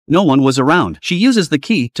No one was around. She uses the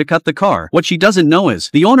key to cut the car. What she doesn't know is,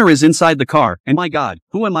 the owner is inside the car, and my god,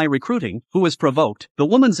 who am I recruiting? Who is provoked? The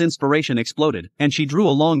woman's inspiration exploded, and she drew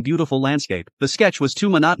a long beautiful landscape. The sketch was too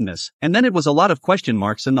monotonous, and then it was a lot of question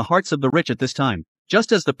marks in the hearts of the rich at this time.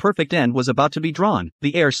 Just as the perfect end was about to be drawn,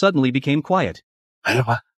 the air suddenly became quiet.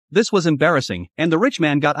 This was embarrassing, and the rich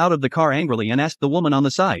man got out of the car angrily and asked the woman on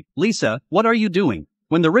the side, Lisa, what are you doing?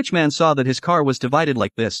 When the rich man saw that his car was divided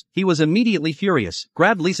like this, he was immediately furious,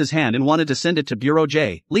 grabbed Lisa's hand and wanted to send it to Bureau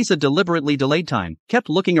J. Lisa deliberately delayed time, kept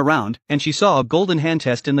looking around, and she saw a golden hand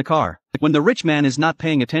test in the car. When the rich man is not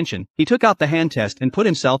paying attention, he took out the hand test and put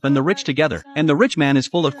himself and the rich together, and the rich man is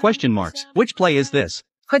full of question marks. Which play is this?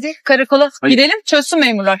 Hadi karakola gidelim çözsün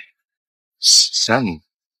memurlar. Sen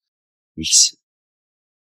misin?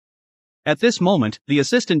 At this moment, the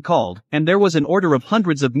assistant called, and there was an order of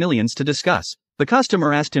hundreds of millions to discuss. The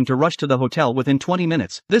customer asked him to rush to the hotel within 20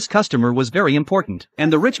 minutes. This customer was very important,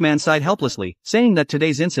 and the rich man sighed helplessly, saying that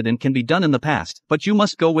today's incident can be done in the past, but you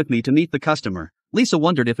must go with me to meet the customer. Lisa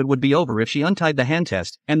wondered if it would be over if she untied the hand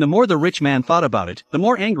test, and the more the rich man thought about it, the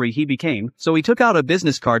more angry he became, so he took out a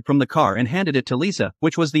business card from the car and handed it to Lisa,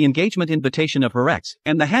 which was the engagement invitation of her ex,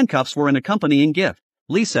 and the handcuffs were an accompanying gift.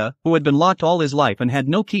 Lisa, who had been locked all his life and had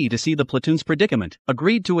no key to see the platoon's predicament,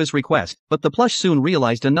 agreed to his request, but the plush soon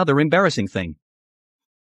realized another embarrassing thing.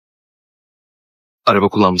 Araba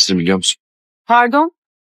kullanmışsın biliyor musun? Pardon?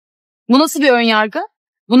 Bu nasıl bir önyargı?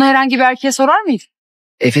 Bunu herhangi bir erkeğe sorar mıydın?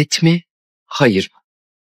 Evet mi? Hayır.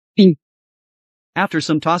 After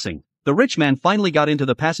some tossing, the rich man finally got into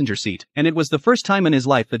the passenger seat, and it was the first time in his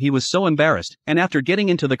life that he was so embarrassed, and after getting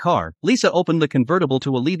into the car, Lisa opened the convertible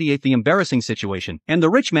to alleviate the embarrassing situation, and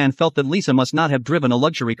the rich man felt that Lisa must not have driven a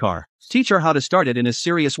luxury car. Teach her how to start it in a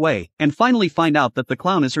serious way, and finally find out that the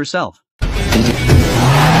clown is herself.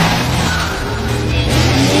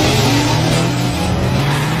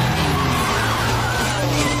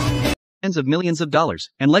 Tens of millions of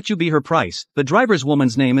dollars, and let you be her price. The driver's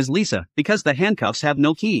woman's name is Lisa, because the handcuffs have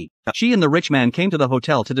no key. She and the rich man came to the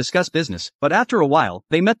hotel to discuss business, but after a while,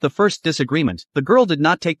 they met the first disagreement. The girl did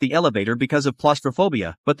not take the elevator because of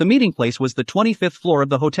claustrophobia, but the meeting place was the 25th floor of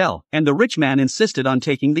the hotel, and the rich man insisted on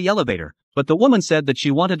taking the elevator. But the woman said that she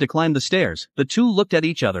wanted to climb the stairs. The two looked at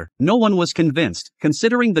each other. No one was convinced.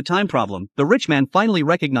 Considering the time problem, the rich man finally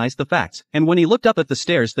recognized the facts, and when he looked up at the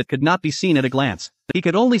stairs that could not be seen at a glance, he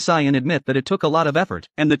could only sigh and admit that it took a lot of effort,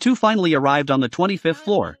 and the two finally arrived on the 25th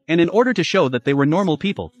floor, and in order to show that they were normal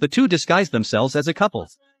people, the two disguised themselves as a couple.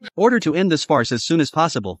 In order to end this farce as soon as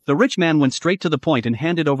possible, the rich man went straight to the point and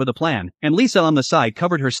handed over the plan, and Lisa on the side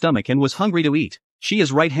covered her stomach and was hungry to eat. She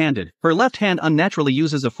is right-handed. Her left hand unnaturally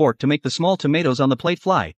uses a fork to make the small tomatoes on the plate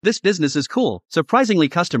fly. This business is cool. Surprisingly,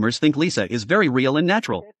 customers think Lisa is very real and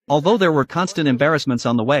natural. Although there were constant embarrassments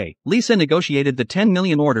on the way, Lisa negotiated the 10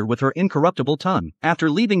 million order with her incorruptible tongue.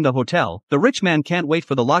 After leaving the hotel, the rich man can't wait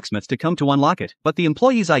for the locksmiths to come to unlock it, but the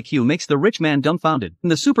employee's IQ makes the rich man dumbfounded. When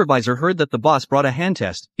the supervisor heard that the boss brought a hand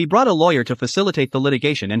test, he brought a lawyer to facilitate the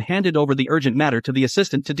litigation and handed over the urgent matter to the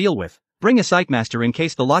assistant to deal with. Bring a psychmaster in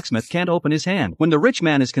case the locksmith can't open his hand. When the rich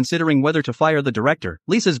man is considering whether to fire the director,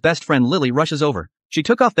 Lisa's best friend Lily rushes over. She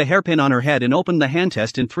took off the hairpin on her head and opened the hand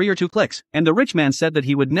test in 3 or 2 clicks, and the rich man said that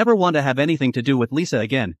he would never want to have anything to do with Lisa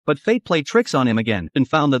again, but fate played tricks on him again, and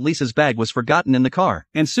found that Lisa's bag was forgotten in the car,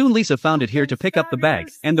 and soon Lisa found it here to pick up the bag,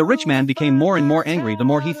 and the rich man became more and more angry the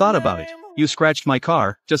more he thought about it. You scratched my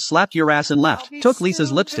car, just slapped your ass and left, took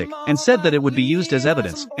Lisa's lipstick, and said that it would be used as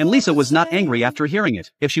evidence, and Lisa was not angry after hearing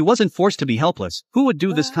it. If she wasn't forced to be helpless, who would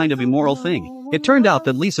do this kind of immoral thing? It turned out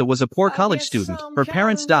that Lisa was a poor college student, her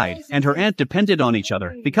parents died, and her aunt depended on each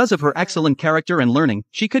other. Because of her excellent character and learning,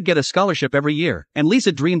 she could get a scholarship every year, and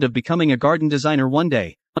Lisa dreamed of becoming a garden designer one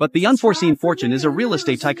day. But the unforeseen fortune is a real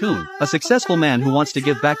estate tycoon, a successful man who wants to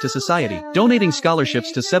give back to society, donating scholarships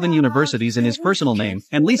to 7 universities in his personal name,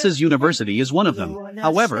 and Lisa's university is one of them.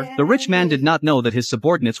 However, the rich man did not know that his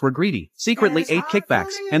subordinates were greedy, secretly ate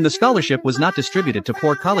kickbacks, and the scholarship was not distributed to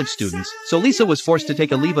poor college students, so Lisa was forced to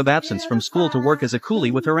take a leave of absence from school to work as a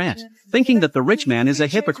coolie with her aunt. Thinking that the rich man is a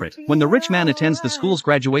hypocrite, when the rich man attends the school's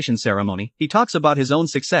graduation ceremony, he talks about his own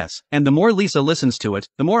success, and the more Lisa listens to it,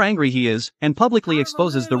 the more angry he is, and publicly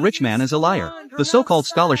exposes the rich man as a liar. The so-called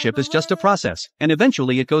scholarship is just a process, and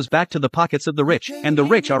eventually it goes back to the pockets of the rich, and the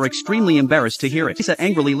rich are extremely embarrassed to hear it. Lisa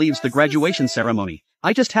angrily leaves the graduation ceremony.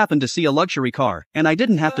 I just happened to see a luxury car, and I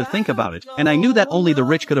didn't have to think about it, and I knew that only the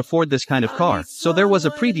rich could afford this kind of car, so there was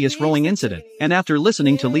a previous rowing incident, and after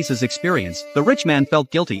listening to Lisa's experience, the rich man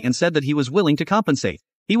felt guilty and said that he was willing to compensate.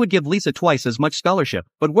 He would give Lisa twice as much scholarship,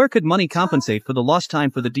 but where could money compensate for the lost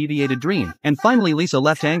time for the deviated dream? And finally Lisa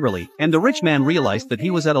left angrily, and the rich man realized that he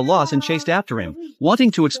was at a loss and chased after him. Wanting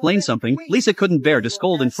to explain something, Lisa couldn't bear to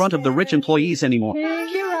scold in front of the rich employees anymore.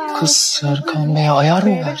 Kız Serkan Bey'e ayar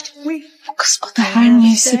mı verdi? Bu kız adı her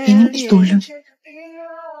neyse benim idolüm.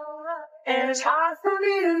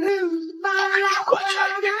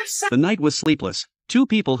 The night was sleepless. Two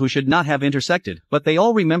people who should not have intersected, but they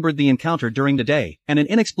all remembered the encounter during the day, and an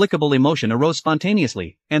inexplicable emotion arose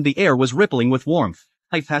spontaneously, and the air was rippling with warmth.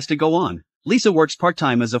 Life has to go on. Lisa works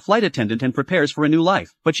part-time as a flight attendant and prepares for a new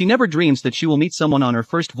life, but she never dreams that she will meet someone on her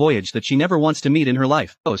first voyage that she never wants to meet in her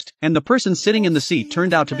life. And the person sitting in the seat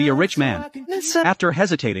turned out to be a rich man. After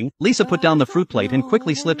hesitating, Lisa put down the fruit plate and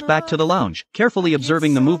quickly slipped back to the lounge, carefully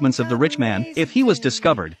observing the movements of the rich man. If he was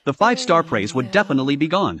discovered, the 5-star praise would definitely be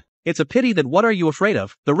gone. It's a pity that what are you afraid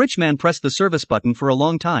of? The rich man pressed the service button for a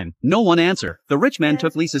long time. No one answered. The rich man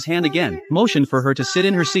took Lisa's hand again, motioned for her to sit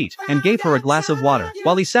in her seat, and gave her a glass of water,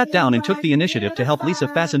 while he sat down and took the initiative to help Lisa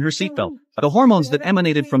fasten her seatbelt. The hormones that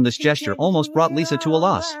emanated from this gesture almost brought Lisa to a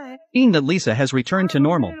loss. Seeing that Lisa has returned to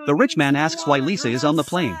normal, the rich man asks why Lisa is on the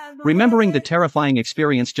plane. Remembering the terrifying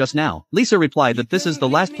experience just now, Lisa replied that this is the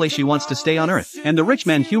last place she wants to stay on Earth, and the rich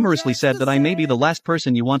man humorously said that I may be the last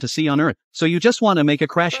person you want to see on Earth, so you just want to make a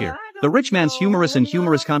crash here. The rich man's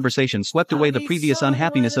humorous conversation swept away the previous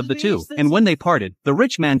unhappiness of the two, and when they parted, the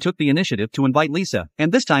rich man took the initiative to invite Lisa,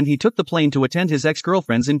 and this time he took the plane to attend his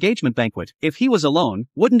ex-girlfriend's engagement banquet. If he was alone,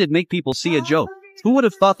 wouldn't it make people see a joke? Who would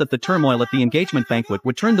have thought that the turmoil at the engagement banquet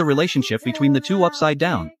would turn the relationship between the two upside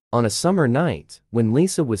down? On a summer night, when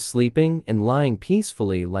Lisa was sleeping and lying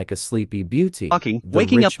peacefully like a sleepy beauty,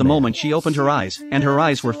 waking up the moment she opened her eyes, and her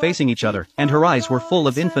eyes were facing each other, and her eyes were full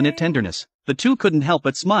of infinite tenderness. The two couldn't help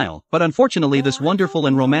but smile, but unfortunately this wonderful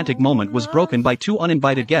and romantic moment was broken by two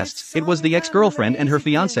uninvited guests. It was the ex-girlfriend and her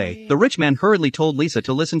fiancé. The rich man hurriedly told Lisa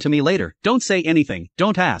to listen to me later. Don't say anything,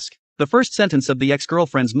 don't ask. The first sentence of the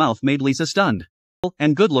ex-girlfriend's mouth made Lisa stunned.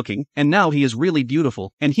 And good-looking, and now he is really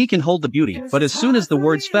beautiful, and he can hold the beauty. But as soon as the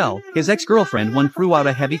words fell, his ex-girlfriend threw out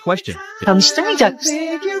a heavy question. Tanıştırmayacak mısın?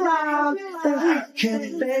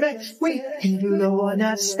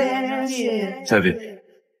 Tabii.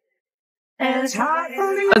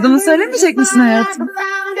 Adını söylemeyecek misin hayatım?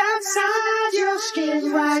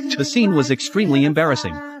 The scene was extremely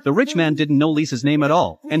embarrassing. The rich man didn't know Lisa's name at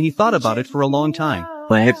all, and he thought about it for a long time.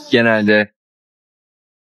 Ama hep genelde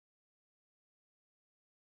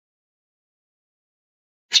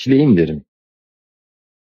çileyim derim.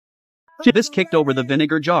 This kicked over the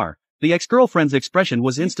vinegar jar. The ex-girlfriend's expression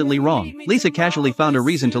was instantly wrong. Lisa casually found a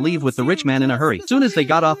reason to leave with the rich man in a hurry. Soon as they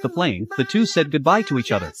got off the plane, the two said goodbye to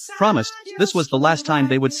each other. Promised, this was the last time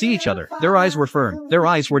they would see each other. Their eyes were firm, their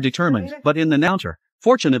eyes were determined, but in the encounter.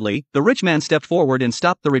 Fortunately, the rich man stepped forward and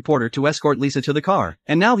stopped the reporter to escort Lisa to the car,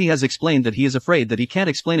 and now he has explained that he is afraid that he can't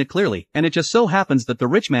explain it clearly, and it just so happens that the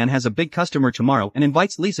rich man has a big customer tomorrow and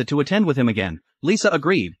invites Lisa to attend with him again. Lisa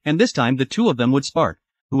agreed, and this time the two of them would spark.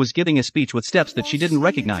 Who was giving a speech with steps that she didn't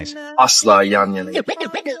recognize. Asla yan yana.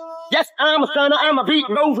 Yes, I'm a stunner, I'm a beat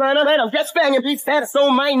road runner, and I'm just banging beats that are so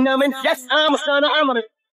mind numbing. Yes, I'm a stunner, I'm a...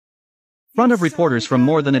 Front of reporters from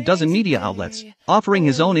more than a dozen media outlets, offering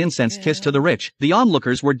his own incense kiss to the rich, the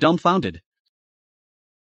onlookers were dumbfounded.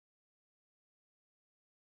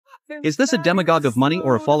 Is this a demagogue of money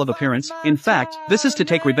or a fall of appearance? In fact, this is to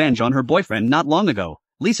take revenge on her boyfriend not long ago.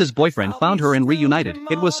 Lisa's boyfriend found her and reunited.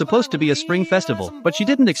 It was supposed to be a spring festival, but she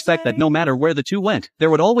didn't expect that no matter where the two went, there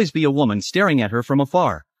would always be a woman staring at her from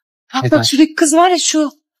afar. Bak şuradaki kız var ya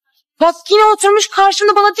şu. Bak yine oturmuş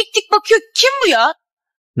karşımda bana dik dik bakıyor. Kim bu ya?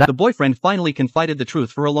 The boyfriend finally confided the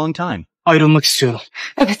truth for a long time. Ayrılmak istiyorum.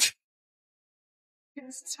 Evet.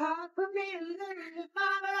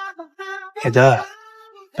 Eda,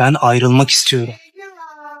 ben ayrılmak istiyorum.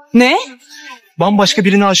 Ne? Bambaşka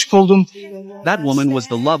birine aşık oldum. That woman was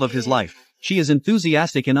the love of his life. She is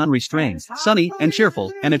enthusiastic and unrestrained, sunny and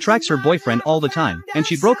cheerful, and attracts her boyfriend all the time, and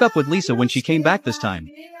she broke up with Lisa when she came back this time.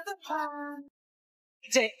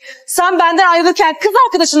 Sen benden ayrılırken kız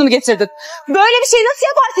arkadaşını mı getirdin? Böyle bir şey nasıl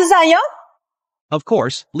yaparsın sen ya? Of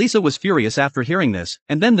course, Lisa was furious after hearing this,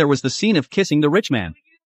 and then there was the scene of kissing the rich man.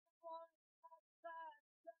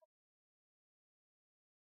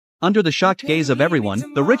 Under the shocked gaze of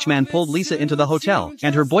everyone, the rich man pulled Lisa into the hotel,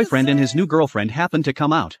 and her boyfriend and his new girlfriend happened to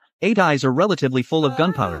come out. 8 eyes are relatively full of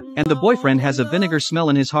gunpowder, and the boyfriend has a vinegar smell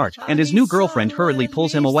in his heart, and his new girlfriend hurriedly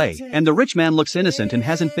pulls him away, and the rich man looks innocent and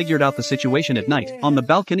hasn't figured out the situation at night, on the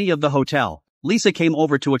balcony of the hotel. Lisa came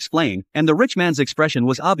over to explain, and the rich man's expression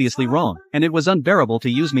was obviously wrong, and it was unbearable to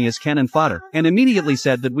use me as cannon fodder, and immediately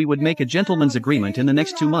said that we would make a gentleman's agreement in the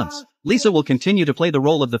next 2 months. Lisa will continue to play the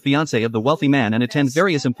role of the fiancée of the wealthy man and attend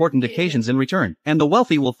various important occasions in return, and the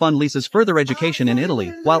wealthy will fund Lisa's further education in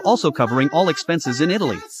Italy, while also covering all expenses in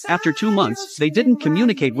Italy. After 2 months, they didn't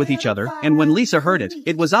communicate with each other, and when Lisa heard it,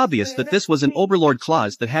 it was obvious that this was an overlord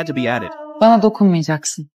clause that had to be added. Bana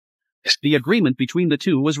dokunmayacaksın. The agreement between the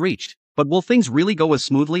two was reached. But will things really go as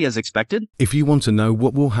smoothly as expected? If you want to know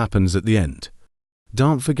what will happen at the end,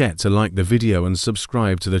 don't forget to like the video and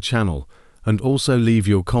subscribe to the channel, and also leave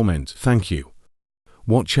your comment. Thank you.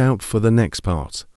 Watch out for the next part.